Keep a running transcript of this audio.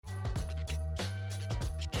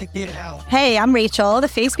Hey, I'm Rachel, the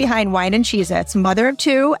face behind Wine and Cheez-Its, mother of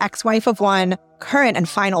two, ex-wife of one, current and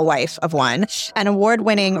final wife of one, and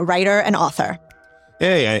award-winning writer and author.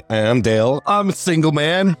 Hey, I'm Dale. I'm a single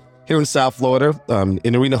man here in South Florida,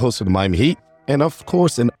 an arena host of the Miami Heat, and of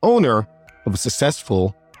course, an owner of a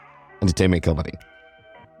successful entertainment company.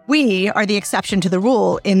 We are the exception to the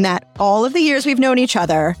rule in that all of the years we've known each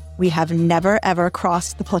other, we have never, ever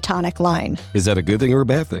crossed the platonic line. Is that a good thing or a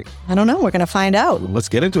bad thing? I don't know. We're going to find out. Let's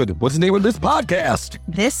get into it. What's the name of this podcast?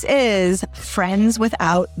 This is Friends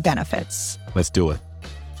Without Benefits. Let's do it.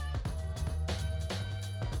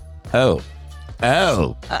 Oh,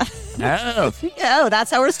 Oh,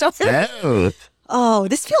 that's how we're starting. Oh,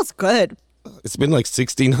 this feels good. It's been like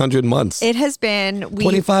 1,600 months. It has been.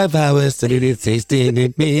 25 hours and it is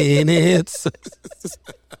 16 minutes.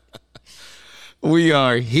 We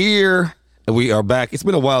are here and we are back. It's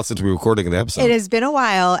been a while since we were recording an episode. It has been a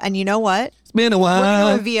while, and you know what? It's been a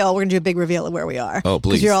while. We're going to do a big reveal of where we are. Oh,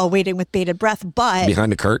 please. Because you're all waiting with bated breath, but...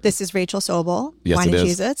 Behind the curtain. This is Rachel Sobel, Yes, Wine it and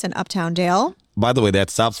is. Cheez-Its, and Uptown Dale. By the way, that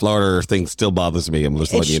South Florida thing still bothers me. I'm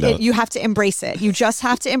just letting you know. You have to embrace it. You just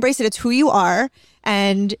have to embrace it. It's who you are.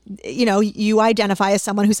 And, you know, you identify as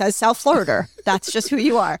someone who says South Florida. That's just who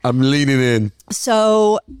you are. I'm leaning in.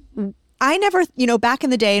 So I never, back in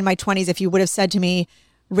the day in my 20s, if you would have said to me,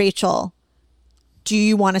 Rachel, do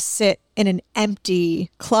you want to sit in an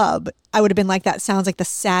empty club? I would have been like, that sounds like the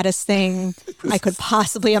saddest thing I could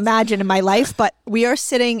possibly imagine in my life. But we are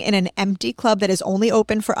sitting in an empty club that is only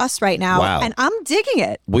open for us right now. Wow. And I'm digging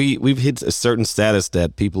it. We've hit a certain status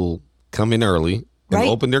that people come in early and Right.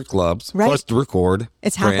 open their clubs, Right. plus to record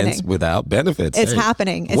It's Friends happening. Without Benefits. It's Hey,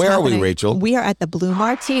 happening. It's where happening. are we, Rachel? We are at the Blue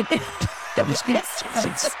Martini.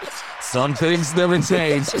 Some things never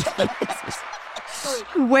change.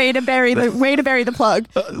 Way to bury the plug.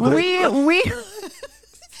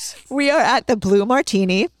 We are at the Blue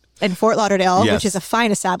Martini in Fort Lauderdale, Yes. which is a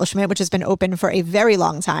fine establishment, which has been open for a very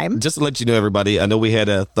long time. Just to let you know, everybody, I know we had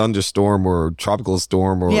a thunderstorm or tropical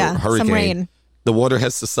storm or Yeah, hurricane. some rain. The water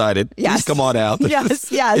has subsided. Yes. Please come on out. Yes.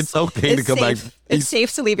 It's okay to come safe. back. It's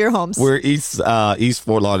safe to leave your homes. We're East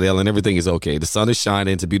Fort Lauderdale and everything is okay. The sun is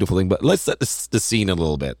shining. It's a beautiful thing. But let's set the scene a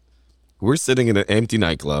little bit. We're sitting in an empty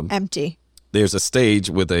nightclub. Empty. There's a stage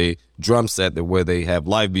with a drum set where they have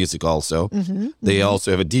live music also. They also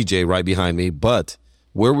have a DJ right behind me. But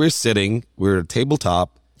where we're sitting, we're at a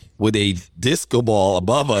tabletop with a disco ball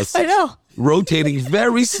above us. I know. Rotating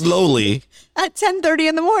very slowly At 10:30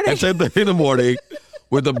 in the morning. at 10:30 in the morning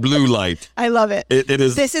with a blue light. I love it. It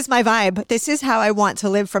is. This is my vibe. This is how I want to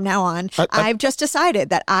live from now on. I've just decided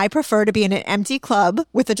that I prefer to be in an empty club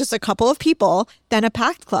with just a couple of people than a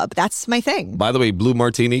packed club. That's my thing. By the way, Blue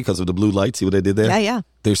Martini, because of the blue light. See what I did there? Yeah, yeah.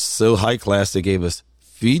 They're so high class, they gave us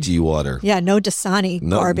Fiji water. Yeah, no Dasani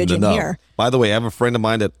garbage in here. By the way, I have a friend of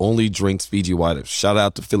mine that only drinks Fiji water. Shout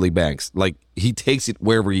out to Philly Banks. Like, he takes it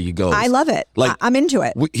wherever he goes. I love it. Like, I'm into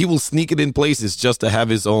it. He will sneak it in places just to have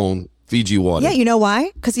his own Fiji water. Yeah, you know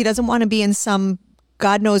why? Because he doesn't want to be in some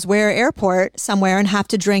God knows where airport somewhere and have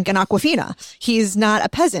to drink an Aquafina. He's not a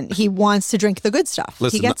peasant. He wants to drink the good stuff.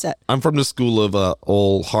 Listen, He gets it. I'm from the school of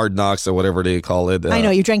old Hard Knocks or whatever they call it. I know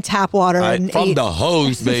you drank tap water and from ate the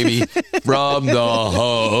hose, baby. From the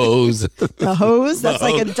hose. the hose. That's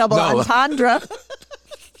like a double entendre.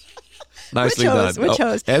 Nicely hose? done. Which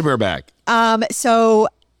hose? And we're back. So,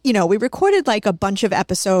 we recorded like a bunch of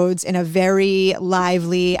episodes in a very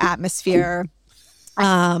lively atmosphere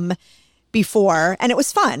before, and it was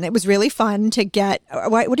fun. It was really fun to get.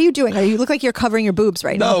 What are you doing? You look like you're covering your boobs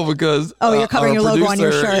right now. No, because you're covering our your logo on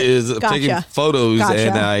your producer shirt. is taking photos,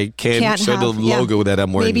 and I can't show the logo that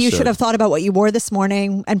I'm wearing. Maybe the you shirt. should have thought about what you wore this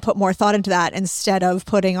morning and put more thought into that instead of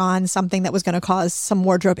putting on something that was going to cause some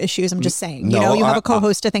wardrobe issues. I'm just saying. No, you have a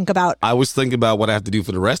co-host to think about. I was thinking about what I have to do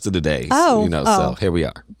for the rest of the day. So here we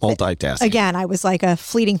are, multitasking. Again, I was like a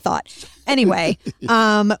fleeting thought. Anyway,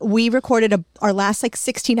 we recorded our last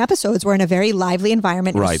 16 episodes. We're in a very lively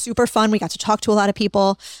environment. It was Right. super fun. We got to talk to a lot of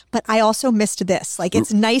people, but I also missed this.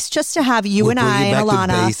 It's nice just to have you and I and bringing back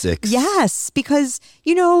the Alana. basics. Yes, because,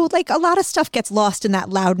 a lot of stuff gets lost in that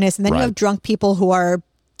loudness. And then you Right. have drunk people who are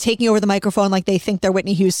taking over the microphone like they think they're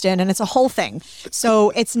Whitney Houston, and it's a whole thing.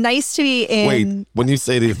 So it's nice to be in... Wait, when you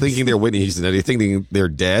say they're thinking they're Whitney Houston, are they thinking they're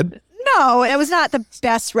dead? No, it was not the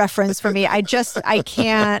best reference for me. I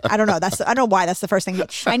can't, I don't know. I don't know why that's the first thing.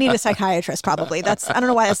 I need a psychiatrist probably. I don't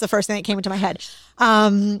know why that's the first thing that came into my head.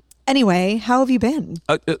 Anyway, how have you been?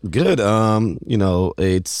 Good.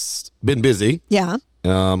 It's been busy. Yeah.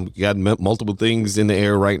 Got multiple things in the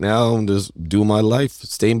air right now. I'm just doing my life,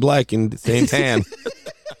 staying black and staying tan.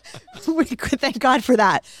 Thank God for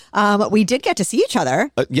that. We did get to see each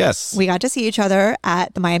other. Yes. We got to see each other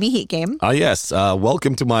at the Miami Heat game. Yes.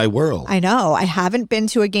 Welcome to my world. I know. I haven't been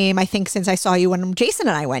to a game, I think, since I saw you when Jason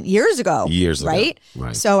and I went years ago. Years ago.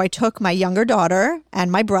 Right? So I took my younger daughter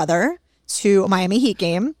and my brother to a Miami Heat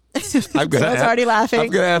game. I'm gonna already laughing. I'm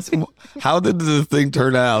going to ask him, how did the thing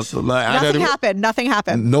turn out? Nothing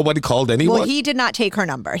happened. Nobody called anyone? Well, he did not take her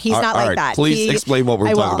number. He's not all like right. that. Please explain what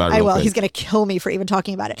we're talking about. I will. Quick. He's going to kill me for even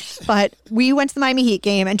talking about it. But we went to the Miami Heat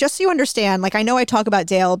game. And just so you understand, like, I know I talk about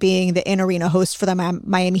Dale being the in-arena host for the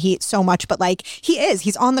Miami Heat so much, but like,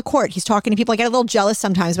 he's on the court. He's talking to people. I get a little jealous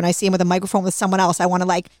sometimes when I see him with a microphone with someone else. I want to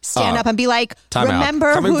like stand up and be like,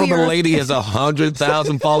 remember Coming who from you're... a lady who has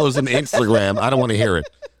 100,000 followers on Instagram, I don't want to hear it.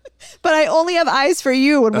 But I only have eyes for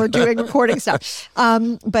you when we're doing recording stuff.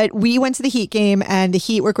 But we went to the Heat game, and the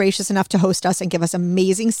Heat were gracious enough to host us and give us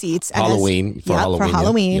amazing seats. And Halloween. For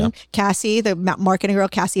Halloween. Yeah. Cassie, the marketing girl,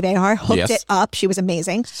 Cassie Behar, hooked it up. She was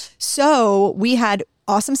amazing. So we had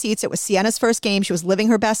awesome seats. It was Sienna's first game. She was living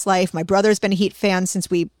her best life. My brother's been a Heat fan since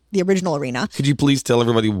the original arena. Could you please tell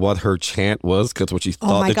everybody what her chant was? Because what she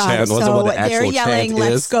thought the chant was and what the actual they're yelling, chant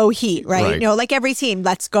let's is. go Heat, right? You know, like every team,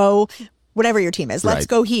 let's go... Whatever your team is, let's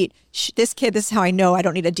go Heat. This kid, this is how I know I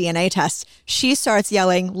don't need a DNA test. She starts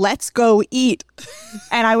yelling, let's go eat.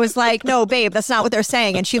 And I was like, no, babe, that's not what they're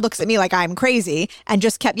saying. And she looks at me like I'm crazy and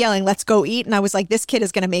just kept yelling, let's go eat. And I was like, this kid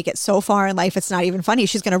is going to make it so far in life, it's not even funny.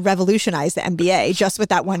 She's going to revolutionize the NBA just with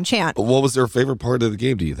that one chant. What was her favorite part of the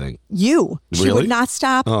game, do you think? You. She Really? would not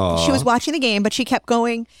stop. Aww. She was watching the game, but she kept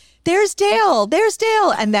going, there's Dale, there's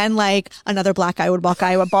Dale. And then like another black guy would walk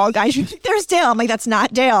by, a bald guy, there's Dale. I'm like, that's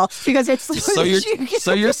not Dale because it's... So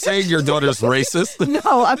you're saying your daughter's racist?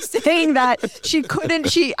 No, I'm saying that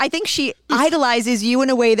I think she idolizes you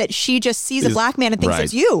in a way that she just sees a black man and thinks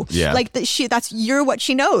it's you. Yeah. Like you're what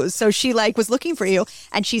she knows. So she like was looking for you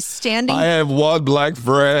and she's standing. I have one black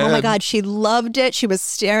friend. Oh my God, she loved it. She was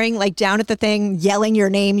staring like down at the thing, yelling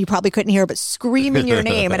your name. You probably couldn't hear, but screaming your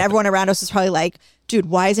name. And everyone around us was probably like, dude,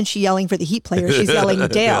 why isn't she yelling for the Heat player? She's yelling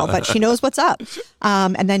Dale, but she knows what's up.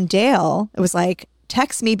 And then Dale, it was like,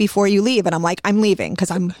 text me before you leave. And I'm like, I'm leaving because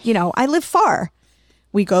I live far.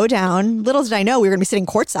 We go down. Little did I know we were going to be sitting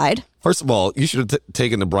courtside. First of all, you should have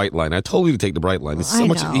taken the Bright Line. I told you to take the Bright Line. It's so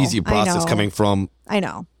much easier process coming from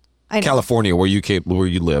California, where you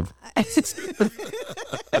live.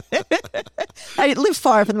 I live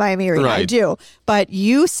far from the Miami area. Right. I do. But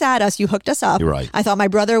you hooked us up. You're right. I thought my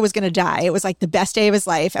brother was going to die. It was like the best day of his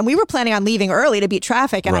life. And we were planning on leaving early to beat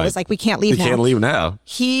traffic. And I was like, we can't leave now. We can't leave now.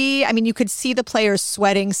 You could see the players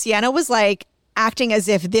sweating. Sienna was like acting as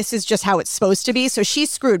if this is just how it's supposed to be. So she's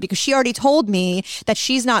screwed because she already told me that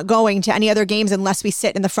she's not going to any other games unless we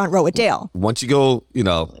sit in the front row with Dale. Once you go,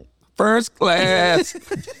 first class.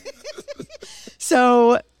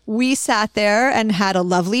 So we sat there and had a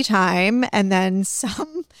lovely time. And then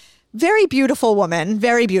some very beautiful woman,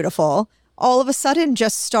 very beautiful, all of a sudden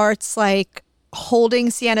just starts like holding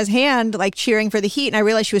Sienna's hand, like cheering for the Heat. And I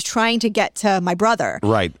realized she was trying to get to my brother.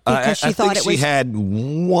 Right. Because she thought she had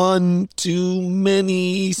one too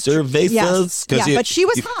many cervezas. Yeah, but she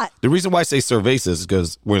was hot. The reason why I say cervezas is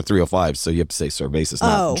because we're in 305, so you have to say cervezas,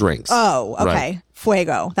 not drinks. Oh, okay. Right.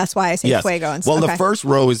 Fuego. That's why I say fuego. The first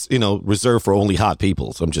row is, reserved for only hot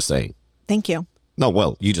people. So I'm just saying. Thank you. No,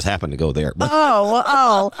 well, you just happen to go there. But.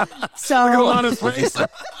 So Look on his face.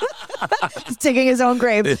 He's digging his own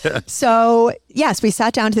grave. Yeah. So yes, we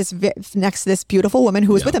sat down to next to this beautiful woman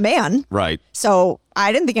who was with a man. Right. So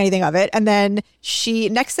I didn't think anything of it. And then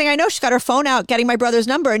next thing I know, she got her phone out, getting my brother's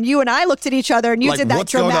number. And you and I looked at each other and you did that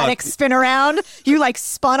dramatic spin around. You like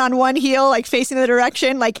spun on one heel, like facing the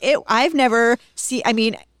direction. I've never seen,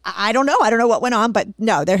 I don't know. I don't know what went on, but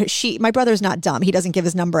no, my brother's not dumb. He doesn't give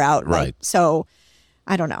his number out. Right. So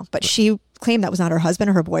I don't know. But she claimed that was not her husband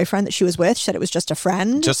or her boyfriend that she was with. She said it was just a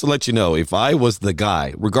friend. Just to let you know, if I was the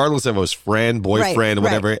guy, regardless if I was friend, boyfriend, or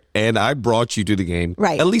whatever, and I brought you to the game,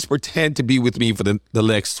 at least pretend to be with me for the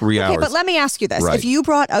next 3 hours. Okay, but let me ask you this. If you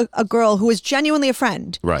brought a girl who was genuinely a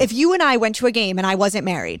friend, if you and I went to a game and I wasn't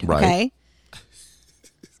married, okay?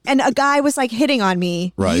 And a guy was like hitting on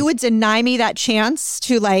me, you would deny me that chance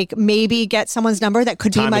to like maybe get someone's number that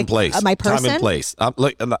could be my person? Time and place.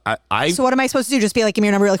 So what am I supposed to do? Just be like, give me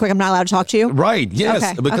your number really quick. I'm not allowed to talk to you? Right, yes.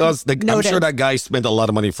 Okay. Because I'm sure that guy spent a lot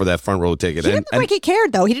of money for that front row ticket. He didn't look like he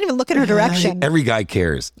cared though. He didn't even look in her direction. Every guy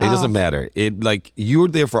cares. It doesn't matter. You were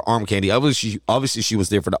there for arm candy. Obviously she was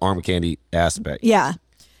there for the arm candy aspect. Yeah.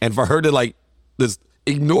 And for her to like this...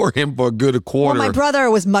 ignore him for a good quarter. Well, my brother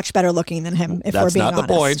was much better looking than him, if we're being honest. That's not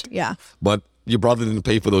the point. Yeah. But your brother didn't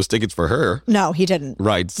pay for those tickets for her. No, he didn't.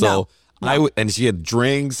 Right. So And she had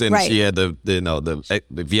drinks and Right. she had the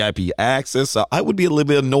VIP access. So I would be a little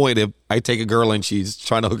bit annoyed if I take a girl and she's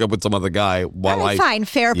trying to hook up with some other guy while All right, fine,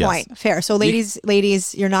 fair Yes. point, fair. So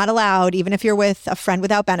ladies, you're not allowed, even if you're with a friend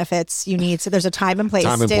without benefits. So there's a time and place.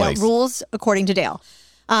 Time and Dale, place. rules according to Dale.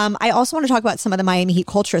 I also want to talk about some of the Miami Heat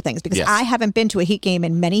culture things because Yes. I haven't been to a Heat game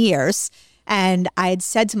in many years. And I had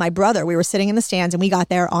said to my brother, we were sitting in the stands and we got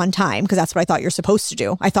there on time because that's what I thought you're supposed to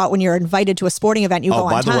do. I thought when you're invited to a sporting event, you go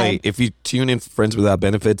on by time. the way, if you tune in Friends Without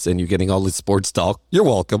Benefits and you're getting all this sports talk, you're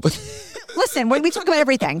welcome. Listen, we talk about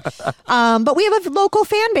everything. But we have a local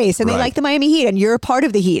fan base and they Right. like the Miami Heat and you're a part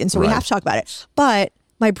of the Heat. And so we Right. have to talk about it. But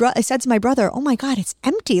I said to my brother, oh my God, it's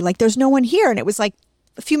empty. Like there's no one here. And it was like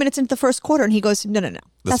a few minutes into the first quarter and he goes, no.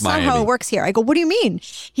 That's not how Miami. it works here. I go, what do you mean?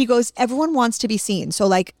 He goes, everyone wants to be seen. So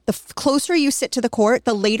like the closer you sit to the court,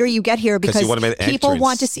 the later you get here because you want to make people entrance.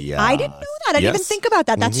 want to see. Yeah. I didn't know that. I didn't even Yes. think about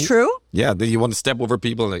that. That's true. Yeah, then you want to step over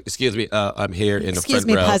people and like, excuse me, I'm here in the Excuse front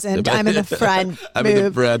me, row. peasant. I'm in the front. I'm in the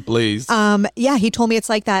Move. front, please. Yeah, he told me it's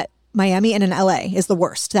like that. Miami and in LA is the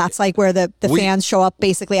worst. That's like where the fans show up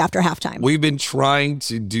basically after halftime. We've been trying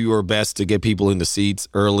to do our best to get people in the seats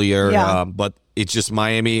earlier, Yeah. but it's just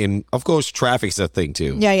Miami. And of course, traffic's a thing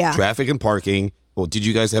too. Yeah. Traffic and parking. Well, did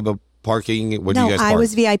you guys have a parking? Where do No, you guys I park?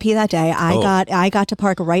 was VIP that day. I got to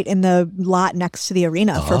park right in the lot next to the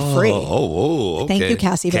arena for free. Okay. Thank you,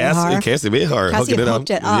 Cassie Behar. Cassie Behar. Cassie hooking it up. hooked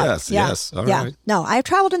it up. Yes, Yeah. yes. All yeah. right. No, I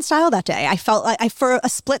traveled in style that day. I felt like for a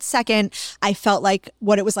split second, I felt like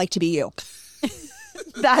what it was like to be you.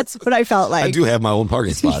 That's what I felt like. I do have my own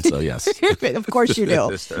parking spot, so yes. Of course you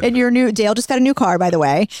do. And your new Dale just got a new car, by the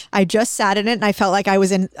way. I just sat in it and I felt like I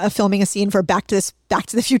was in filming a scene for Back to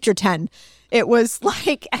the Future 10. It was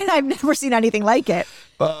like, and I've never seen anything like it.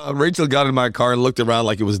 Rachel got in my car and looked around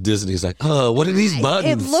like it was Disney. He's like, oh, what are these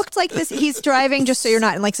buttons? It looked like this. He's driving, just so you're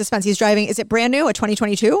not in like suspense. He's driving. Is it brand new? A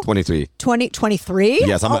 2022? 23. 2023?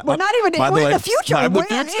 Yes, we're not even by the we're in way, the future. I'm We're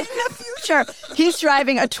with in you. the future. He's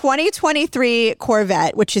driving a 2023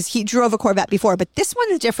 Corvette, which is he drove a Corvette before, but this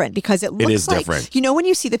one is different because it looks is like different. you know when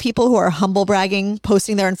you see the people who are humble bragging,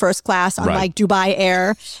 posting they're in first class on Right. like Dubai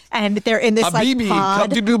Air, and they're in this like Habibi, pod. come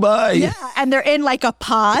to Dubai. Yeah, and they're in like a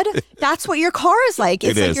pod. That's what your car is like.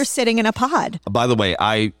 It's It like is. you're sitting in a pod. By the way,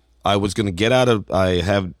 I was going to get out of, I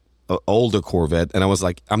have an older Corvette, and I was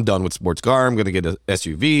like, I'm done with sports car. I'm going to get an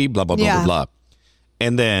SUV, blah, blah, blah, Yeah. blah, blah.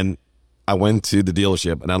 And then I went to the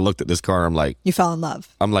dealership, and I looked at this car. I'm like, You fell in love.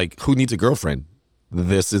 who needs a girlfriend?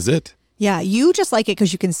 This is it. Yeah, you just like it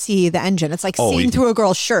because you can see the engine. It's like seeing yeah. through a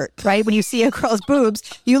girl's shirt, right? When you see a girl's boobs,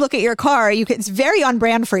 you look at your car. It's very on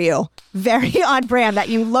brand for you. Very on brand that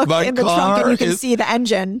you look My in the trunk and car you can is- see the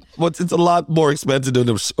engine. Well, it's a lot more expensive than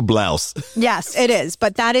a blouse. Yes, it is.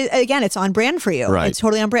 But that is, again, it's on brand for you. Right. It's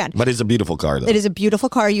totally on brand. But it's a beautiful car, though. It is a beautiful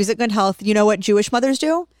car. Use it in good health. You know what Jewish mothers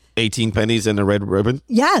do? 18 pennies and a red ribbon.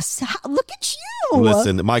 Yes. Look at you.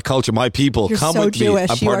 Listen, my culture, my people, You're come so with Jewish.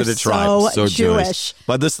 me. I'm You part are of the tribe. so Jewish. Jewish.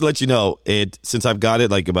 But just to let you know, since I've got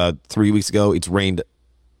it like about 3 weeks ago, it's rained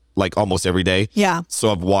like almost every day. Yeah.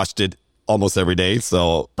 So I've washed it almost every day.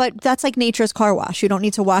 So But that's like nature's car wash. You don't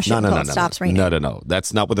need to wash it until it stops raining. No.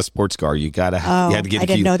 That's not with a sports car. You gotta you have to get I a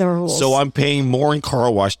didn't key. know there were rules. So I'm paying more in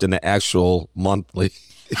car wash than the actual monthly.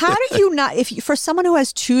 How do you not, for someone who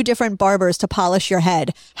has two different barbers to polish your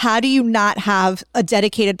head, how do you not have a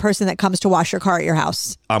dedicated person that comes to wash your car at your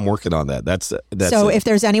house? I'm working on that. That's So it. if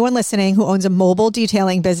there's anyone listening who owns a mobile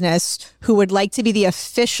detailing business who would like to be the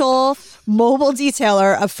official mobile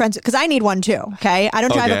detailer of Friends, because I need one too, okay? I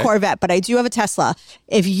don't drive a Okay. Corvette, but I do have a Tesla.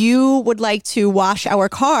 If you would like to wash our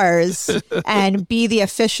cars and be the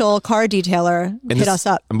official car detailer, hit us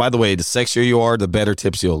up. And by the way, the sexier you are, the better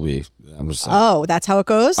tips you'll be. I'm just saying. Oh, that's how it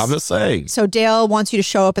goes? I'm just saying. So Dale wants you to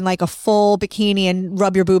show up in like a full bikini and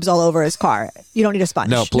rub your boobs all over his car. You don't need a sponge.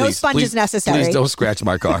 No, please. No sponge please, is necessary. Please don't scratch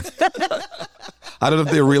my car. I don't know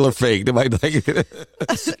if they're real or fake. They might like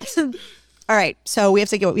All right. So we have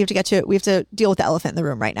to deal with the elephant in the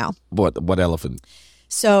room right now. what elephant?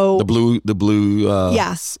 So The blue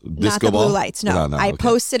yes, disco not the ball? blue lights. No, I okay.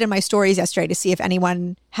 posted in my stories yesterday to see if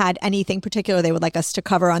anyone had anything particular they would like us to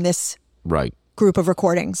cover on this Right. group of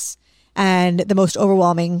recordings. And the most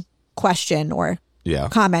overwhelming question or Yeah.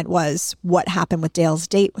 comment was what happened with Dale's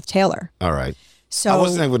date with Taylor. All right. So I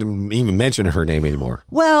wasn't able to even mention her name anymore.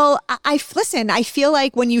 Well, listen, I feel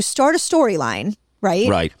like when you start a storyline, right?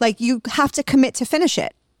 Right. Like you have to commit to finish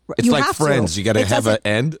it, It's You like have to. Friends. You got to It have an doesn't-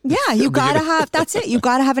 end. Yeah, you gotta have. That's it. You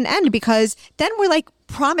gotta have an end, because then we're like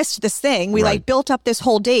promised this thing. We Right. like built up this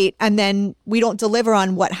whole date, and then we don't deliver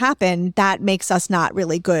on what happened. That makes us not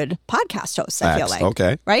really good podcast hosts. I feel Facts. like.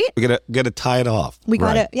 Okay. Right. We gotta tie it off. We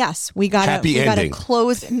gotta. Right. Yes. We gotta. Happy we gotta ending.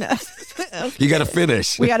 close. You gotta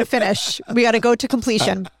finish. We gotta finish. We gotta go to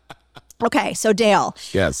completion. Okay. So Dale.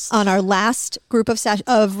 Yes. On our last group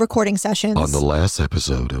of recording sessions. On the last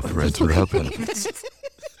episode of Red Rapids.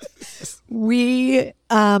 We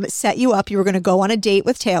set you up. You were going to go on a date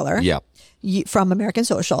with Taylor. Yeah. From American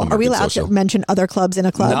Social. Are we American allowed Social. to mention other clubs in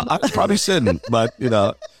a club? No, I probably shouldn't, but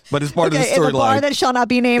but it's part Okay, of the in the bar storyline. that shall not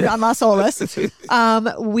be named on Las Olas.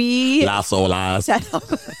 We Las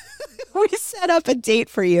Olas. we set up a date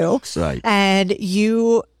for you. Right. And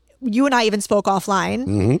you and I even spoke offline,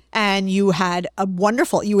 Mm-hmm. and you had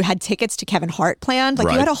you had tickets to Kevin Hart planned. Like you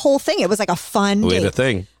Right. had a whole thing. It was like a fun We date. had a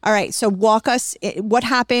thing. All right. So walk us, what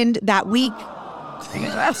happened that week?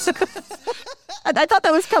 I thought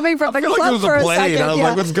that was coming from like a Like club it was for a a plane. second. I was Yeah.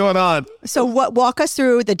 like, what's going on? So walk us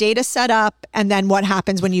through the data set up, and then what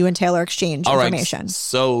happens when you and Taylor exchange All right. information.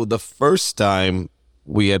 So the first time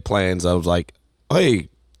we had plans, I was like, hey,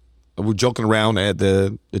 we're joking around at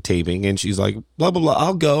the taping, and she's like, blah, blah, blah,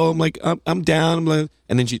 I'll go. I'm like, I'm down. I'm like,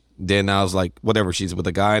 and then I was like, whatever, she's with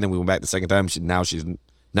a guy. And then we went back the second time. Now she's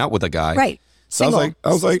not with a guy. Right. So Single. I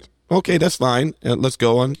was like, okay, that's fine. Let's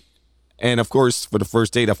go on. And of course, for the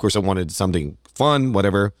first date, of course, I wanted something fun,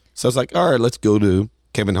 whatever. So I was like, all right, let's go to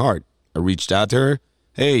Kevin Hart. I reached out to her.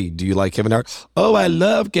 Hey, do you like Kevin Hart? Oh, I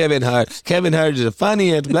love Kevin Hart. Kevin Hart is the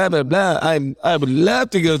funniest, blah, blah, blah. I would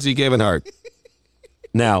love to go see Kevin Hart.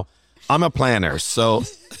 Now, I'm a planner, so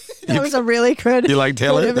That was a really good. You like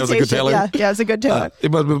Taylor? good That was a good invitation. Taylor? Yeah, it was a good Taylor.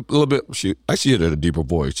 it must have been a little bit. She actually had a deeper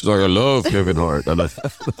voice. She's like, I love Kevin Hart. I'm like,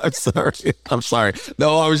 I'm sorry. I'm sorry.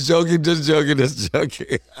 No, I was joking, just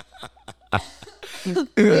joking. You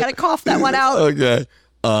gotta cough that one out. Okay.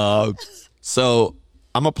 So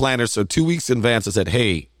I'm a planner. So 2 weeks in advance, I said,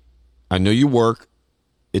 hey, I know you work.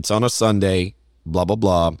 It's on a Sunday, blah, blah,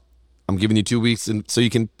 blah. I'm giving you 2 weeks, and so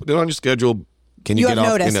you can put it on your schedule. Can you You get have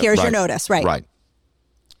off? notice. Here's your notice. Right. Right.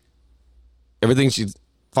 Everything, she's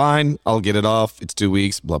fine. I'll get it off. It's 2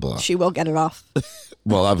 weeks, blah, blah. She will get it off.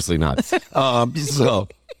 Well, obviously not.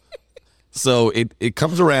 So it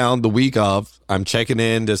comes around the week of. I'm checking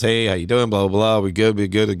in, just, hey, how you doing? Blah, blah, blah. We good, we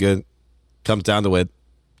good, we good. Comes down to it.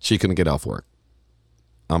 She couldn't get off work.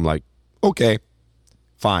 I'm like, okay,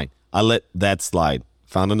 fine. I let that slide.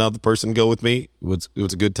 Found another person to go with me. It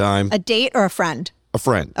was a good time. A date or a friend? A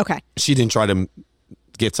friend. Okay. She didn't try to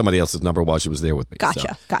get somebody else's number while she was there with me. Gotcha.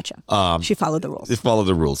 So, Gotcha. She followed the rules. just follow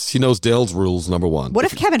the rules. She knows Dale's rules, number one. What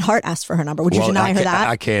if Kevin Hart asked for her number? Would you deny her that?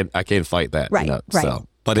 I can't fight that. Right, right. So,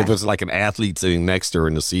 but if Okay. it's like an athlete sitting next to her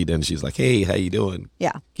in the seat and she's like, hey, how you doing?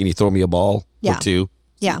 Yeah. Can you throw me a ball? Yeah. Or two?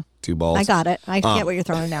 Yeah. 2 balls. I got it. I get what you're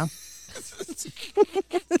throwing down.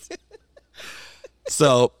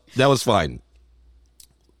 So that was fine.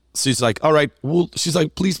 She's like, all right. Well, she's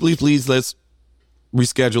like, please, please, please, let's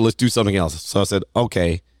reschedule. Let's do something else. So I said,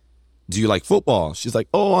 okay. Do you like football? She's like,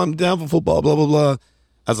 oh, I'm down for football, blah, blah, blah.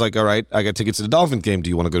 I was like, all right, I got tickets to the Dolphins game. Do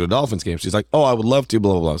you want to go to the Dolphins game? She's like, oh, I would love to,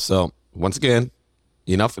 blah, blah, blah. So once again,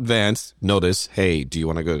 enough advance notice. Hey, do you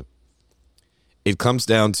want to go? It comes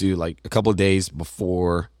down to like a couple of days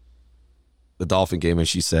before the Dolphin game, and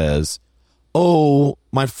she says, oh,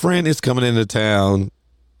 my friend is coming into town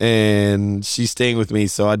and she's staying with me,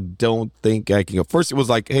 so I don't think I can go. First, it was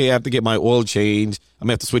like, hey, I have to get my oil change. I'm going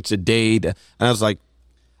to have to switch the date. And I was like,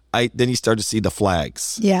 then you start to see the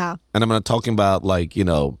flags. Yeah. And I'm not talking about like,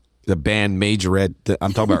 the band Majorette.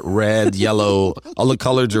 I'm talking about red, yellow, all the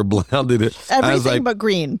colors are blended. I was Everything like, but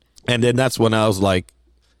green. and then that's when I was like,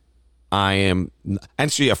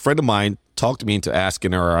 actually a friend of mine talked me into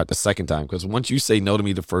asking her the second time, because once you say no to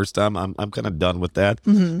me the first time, I'm kind of done with that.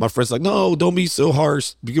 Mm-hmm. My friend's like, no, don't be so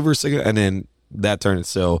harsh. Give her a second. And then that turned.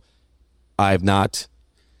 So I've not.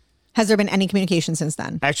 Has there been any communication since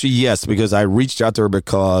then? Actually, yes, because I reached out to her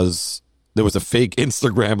because there was a fake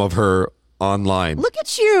Instagram of her online. Look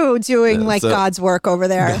at you doing like so- God's work over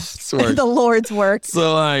there. God's work. The Lord's work.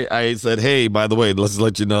 So I said, hey, by the way, let's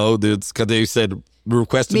let you know, because they said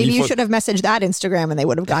requested Maybe me you for- should have messaged that Instagram and they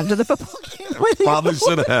would have gone to the football game with you. Probably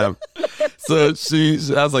should have. So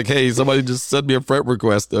I was like, hey, somebody just sent me a friend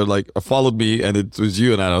request. They're like, followed me and it was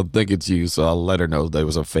you, and I don't think it's you. So I'll let her know that it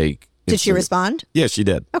was a fake. Did she Instagram. respond? Yeah, she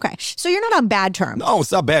did. Okay. So you're not on bad terms. No,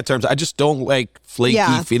 it's not bad terms. I just don't like flaky,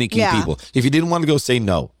 Yeah, finicky yeah. people. If you didn't want to go, say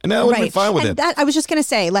no. And I would be fine with and it. That, I was just going to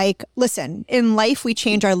say, like, listen, in life, we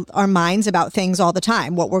change our minds about things all the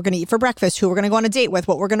time. What we're going to eat for breakfast, who we're going to go on a date with,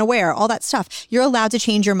 what we're going to wear, all that stuff. You're allowed to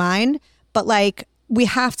change your mind. But like, we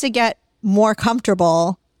have to get more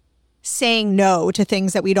comfortable saying no to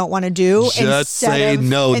things that we don't want to do. Just say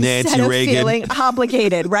no, Nancy Reagan. Feeling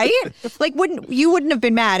obligated, right? Like, you wouldn't have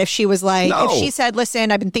been mad if she was like, No. if she said,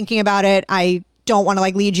 listen, I've been thinking about it. I don't want to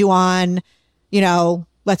like lead you on, you know,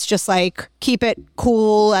 let's just like keep it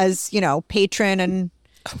cool as, you know, patron and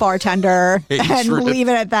bartender and Patron. leave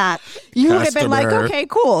it at that. You would have been like, Customer. okay,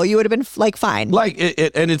 cool. You would have been like, fine. Like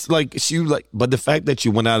it, and it's like she like, but the fact that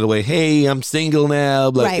you went out of the way, hey, I'm single now,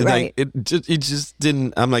 like, Right. it just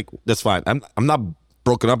didn't. I'm like, that's fine. I'm not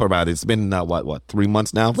broken up about it. It's been what 3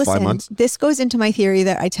 months now, Listen, 5 months. this goes into my theory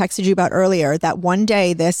that I texted you about earlier, that one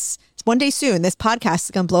day soon, this podcast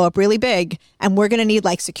is going to blow up really big and we're going to need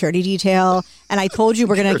like security detail. And I told you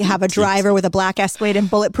we're going to have a driver with a black Escalade and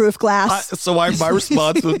bulletproof glass. My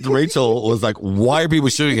response with Rachel was like, why are people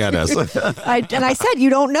shooting at us? And I said, you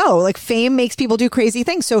don't know, like fame makes people do crazy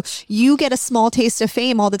things. So you get a small taste of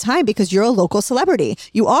fame all the time because you're a local celebrity.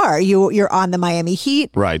 You are. You're on the Miami Heat.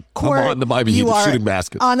 Right. Court. I'm on the Miami Heat, You are shooting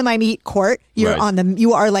baskets. on the Miami Heat court. You're Right.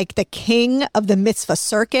 you are like the king of the mitzvah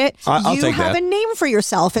circuit. I'll you take have that. a name for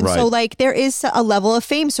yourself. And so Right. like there is a level of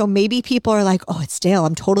fame. So maybe people are like, oh, it's Dale.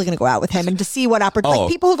 I'm totally going to go out with him. And to see what like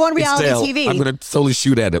people who go on it's reality Dale. TV. I'm going to totally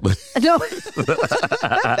shoot at it. No.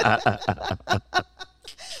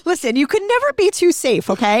 Listen, you could never be too safe,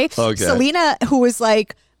 okay? Okay. Selena, who was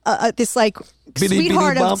like this like Bitty,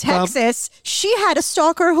 sweetheart bitty, of bum, bum. Texas, she had a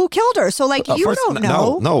stalker who killed her. So like you First, don't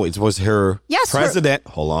know. No, it was her Yes, her- president.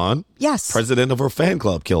 Hold on. Yes. President of her fan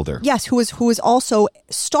club killed her. Yes, who was also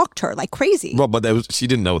stalked her like crazy. Well, but she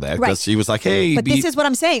didn't know that because Right. she was like, hey, But this is what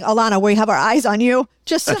I'm saying, Alana, we have our eyes on you.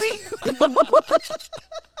 Just so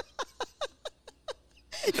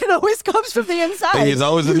it always comes from the inside. It's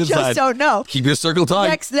always you inside. just don't know. Keep your circle tight.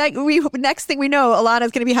 Next thing we know,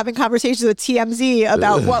 Alana's going to be having conversations with TMZ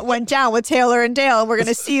about what went down with Taylor and Dale. And we're going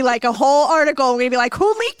to see like a whole article. We're going to be like, who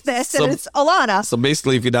leaked this? And it's Alana. So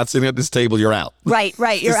basically, if you're not sitting at this table, you're out. Right.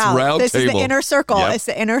 You're This out. round This is table. the inner circle. Yep. It's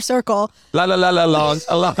the inner circle. La la la la la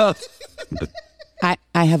la.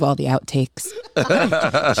 I have all the outtakes.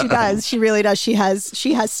 She does. She really does. She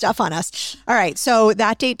has stuff on us. All right. So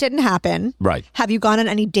that date didn't happen. Right. Have you gone on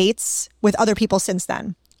any dates with other people since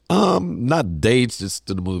then? Not dates, just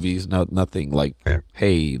to the movies. Nothing like,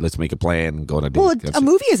 hey, let's make a plan and go on a date. Well, That's a it.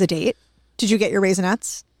 movie is a date. Did you get your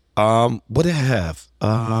Raisinets? What did I have?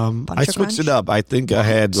 I Bunch of switched it Crunch? up. I think I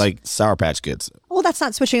had like Sour Patch Kids, Well, that's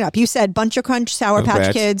not switching up. You said Bunch of Crunch, Sour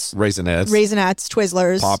Patch Kids, Raisinets, Raisinets,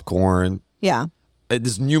 Twizzlers. popcorn. Yeah.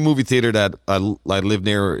 This new movie theater that I live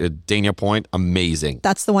near at Dania Point, amazing.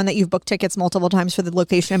 That's the one that you've booked tickets multiple times for the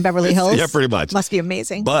location in Beverly Hills. Yeah, pretty much. Must be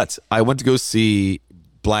amazing. But I went to go see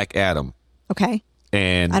Black Adam Okay.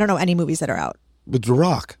 and I don't know any movies that are out. with The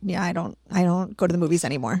Rock. Yeah, I don't go to the movies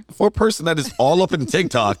anymore. For a person that is all up in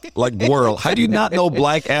TikTok, like world, how do you not know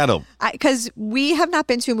Black Adam? Because we have not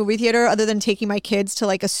been to a movie theater other than taking my kids to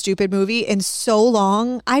like a stupid movie in so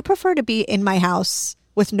long. I prefer to be in my house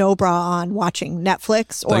with no bra on watching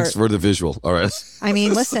Netflix or Thanks for the visual. All right. I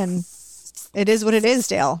mean, listen, it is what it is,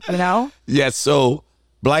 Dale, you know? Yeah, so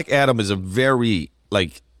Black Adam is a very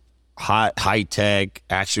like high tech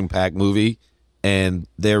action packed movie, and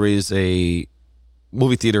there is a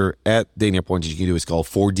movie theater at Dania Point that you can do. It's called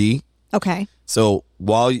 4D. Okay. So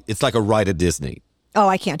while it's like a ride at Disney, Oh,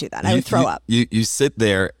 I can't do that. I would throw up. You sit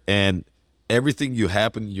there and everything you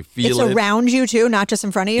happen, you It's feel it. around you too, not just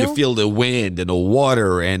in front of you. You feel the wind and the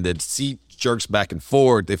water and the seat jerks back and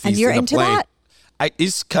forth. If And he's you're in a into plane. that?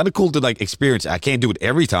 It's kind of cool to like experience it. I can't do it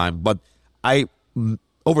every time, but I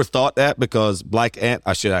overthought that because Black Ant.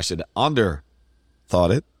 I should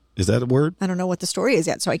underthought it. Is that a word? I don't know what the story is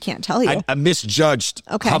yet, so I can't tell you. I misjudged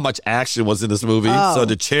Okay. how much action was in this movie. So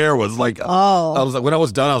the chair was like, I was like, when I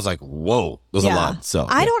was done, I was like, whoa, there's a lot. So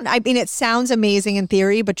I mean, it sounds amazing in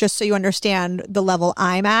theory, but just so you understand the level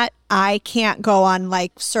I'm at, I can't go on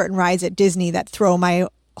like certain rides at Disney that throw my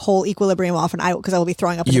whole equilibrium off, and because I will be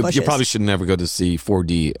throwing up in the You bushes. probably should never go to see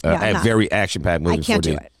 4D, I'm a not. very action-packed movie. I can't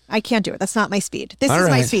 4D. do it. I can't do it. That's not my speed. This All is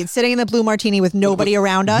my right. speed. Sitting in the blue martini with nobody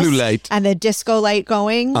around us. Blue light. And the disco light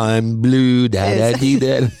going. I'm blue, da da dee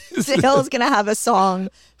da. Dale's going to have a song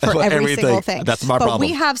for For every everything. single thing. That's my but problem.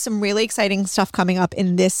 we have some really exciting stuff coming up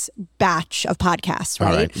in this batch of podcasts, All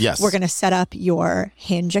right? right. Yes. We're going to set up your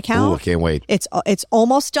Hinge account. Ooh, I can't wait. It's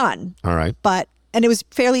almost done, All right. and it was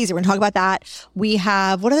fairly easy. We're going to talk about that. We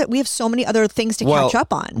have we have so many other things to catch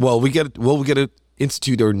up on. Well, we get to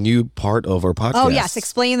institute our new part of our podcast. Oh yes,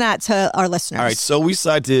 explain that to our listeners. All right, so we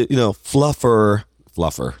decided to, fluffer.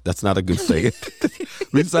 That's not a good thing.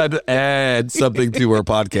 We decided to add something to our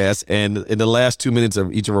podcast, and in the last 2 minutes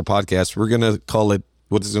of each of our podcasts, we're gonna call it.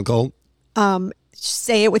 What is it called?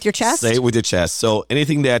 Say it with your chest? Say it with your chest. So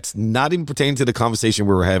anything that's not even pertaining to the conversation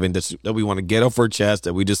we were having, that we want to get off our chest,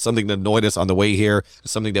 that we just something that annoyed us on the way here,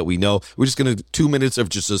 something that we know, we're just going to 2 minutes of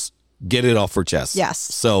just get it off our chest. Yes.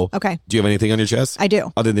 So, okay. Do you have anything on your chest? I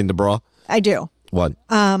do. Other than the bra? I do. What?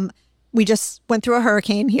 We just went through a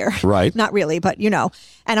hurricane here. Right. Not really, but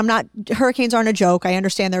and hurricanes aren't a joke. I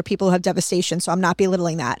understand there are people who have devastation, so I'm not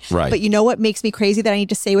belittling that. Right. But you know what makes me crazy that I need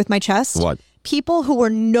to say with my chest? What? People who were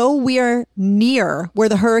nowhere near where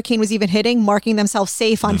the hurricane was even hitting, marking themselves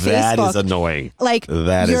safe on Facebook. That is annoying. Like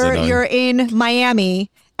that is annoying. You're in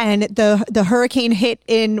Miami and the hurricane hit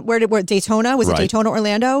in where Daytona? Was it Daytona,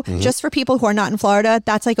 Orlando? Mm-hmm. Just for people who are not in Florida,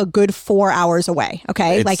 that's like a good 4 hours away.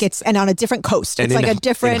 Okay. And on a different coast. It's like a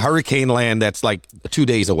different in hurricane land that's like 2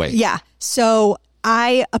 days away. Yeah. So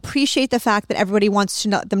I appreciate the fact that everybody wants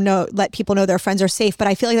to let people know their friends are safe, but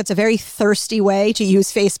I feel like that's a very thirsty way to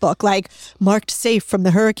use Facebook. Like marked safe from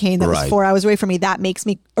the hurricane that was 4 hours away from me. That makes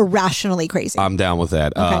me irrationally crazy. I'm down with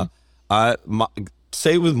that. Okay.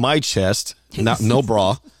 Say with my chest, no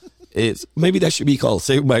bra. It's maybe that should be called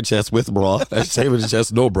say with my chest with bra. Say with the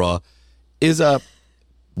chest, no bra. Is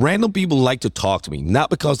random people like to talk to me, not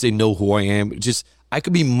because they know who I am. Just I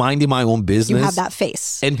could be minding my own business. You have that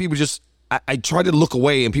face, and people just. I try to look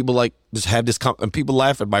away, and people like just have this, and people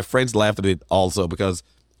laugh at my friends laugh at it also because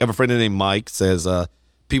I have a friend named Mike says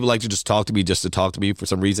people like to just talk to me just to talk to me for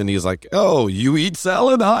some reason. He's like, "Oh, you eat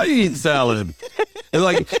salad? I eat salad." And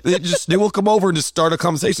like they will come over and just start a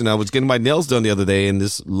conversation. I was getting my nails done the other day, and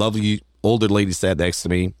this lovely older lady sat next to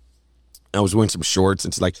me. I was wearing some shorts,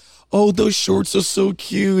 and she's like, "Oh, those shorts are so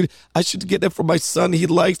cute. I should get them for my son. He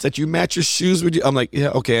likes that. You match your shoes with you." I'm like,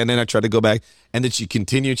 "Yeah, okay." And then I tried to go back, and then she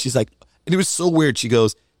continued. She's like. And it was so weird. She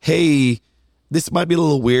goes, "Hey, this might be a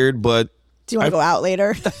little weird, but do you want to go out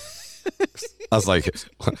later?" I was like,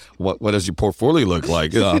 "What does your portfolio look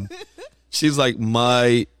like?" She's like,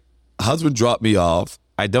 "My husband dropped me off.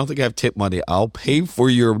 I don't think I have tip money. I'll pay for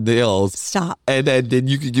your nails. Stop. And then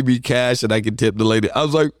you can give me cash and I can tip the lady." I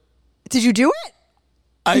was like, "Did you do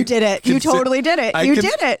it? You did it. You totally did it. You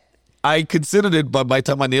did it." I considered it, but by the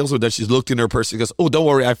time my nails were done, she's looked in her purse. She goes, "Oh, don't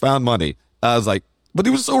worry, I found money." I was like. But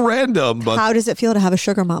it was so random. But how does it feel to have a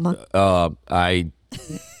sugar mama?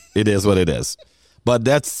 It is what it is. But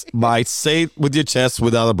that's my say it with your chest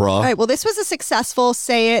without a bra. All right. Well, this was a successful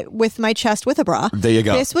say it with my chest with a bra. There you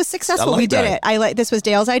go. This was successful. We did it. This was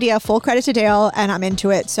Dale's idea. Full credit to Dale, and I'm into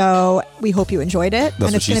it. So we hope you enjoyed it. That's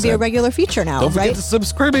and it's going to be a regular feature now. Don't forget to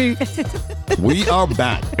subscribe. We are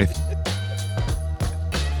back.